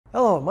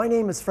Hello, my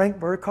name is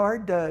Frank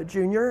Burkhardt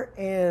Jr.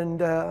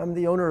 and I'm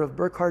the owner of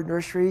Burkhardt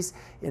Nurseries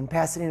in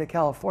Pasadena,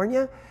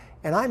 California.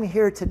 And I'm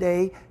here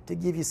today to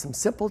give you some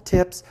simple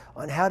tips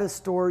on how to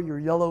store your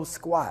yellow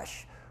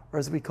squash, or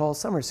as we call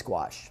summer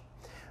squash.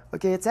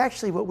 Okay, it's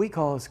actually what we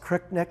call as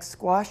crookneck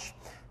squash.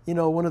 You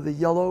know, one of the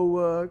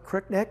yellow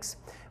crooknecks.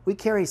 We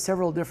carry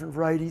several different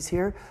varieties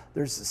here.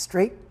 There's the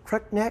straight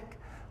crookneck,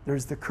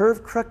 there's the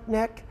curved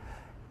crookneck,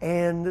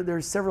 and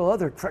there's several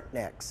other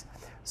crooknecks.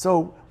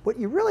 So what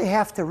you really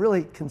have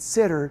to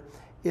consider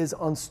is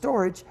on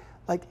storage,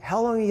 like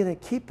how long are you going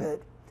to keep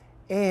it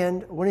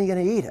and when are you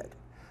going to eat it?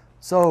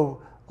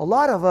 So a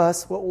lot of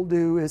us, what we'll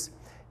do is,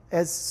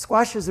 as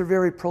squashes are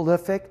very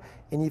prolific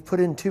and you put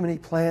in too many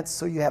plants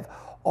so you have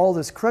all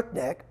this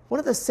crookneck, one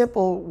of the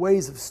simple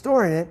ways of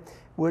storing it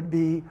would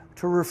be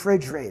to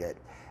refrigerate it.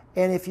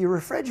 And if you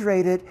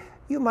refrigerate it,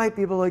 you might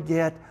be able to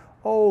get,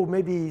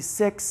 maybe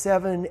 6,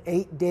 7,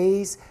 8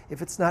 days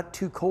if it's not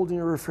too cold in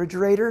your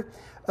refrigerator.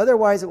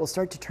 Otherwise, it will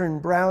start to turn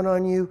brown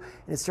on you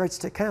and it starts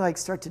to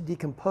start to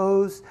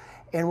decompose.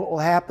 And what will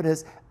happen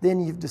is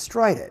then you've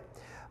destroyed it.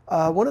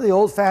 One of the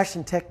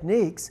old-fashioned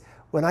techniques,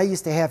 when I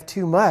used to have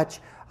too much,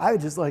 I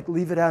would just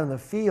leave it out in the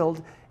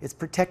field. It's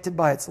protected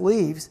by its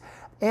leaves.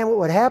 And what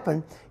would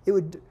happen, it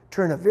would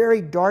turn a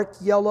very dark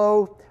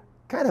yellow,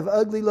 kind of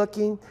ugly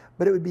looking,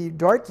 but it would be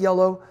dark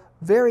yellow,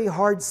 very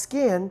hard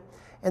skin.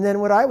 And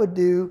then what I would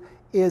do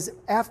is,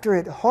 after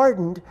it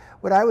hardened,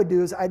 what I would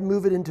do is I'd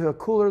move it into a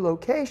cooler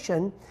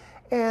location,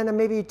 and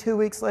maybe 2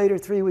 weeks later,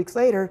 3 weeks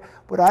later,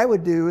 what I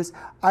would do is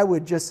I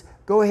would just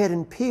go ahead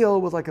and peel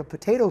with like a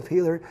potato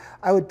peeler.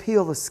 I would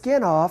peel the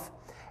skin off,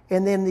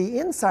 and then the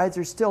insides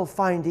are still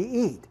fine to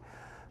eat.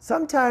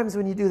 Sometimes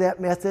when you do that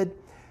method,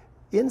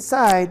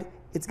 inside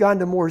it's gone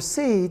to more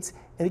seeds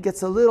and it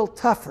gets a little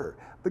tougher,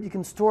 but you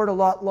can store it a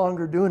lot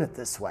longer doing it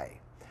this way.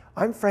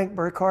 I'm Frank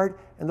Burkhardt,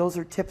 and those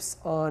are tips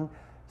on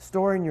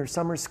storing your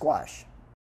summer squash.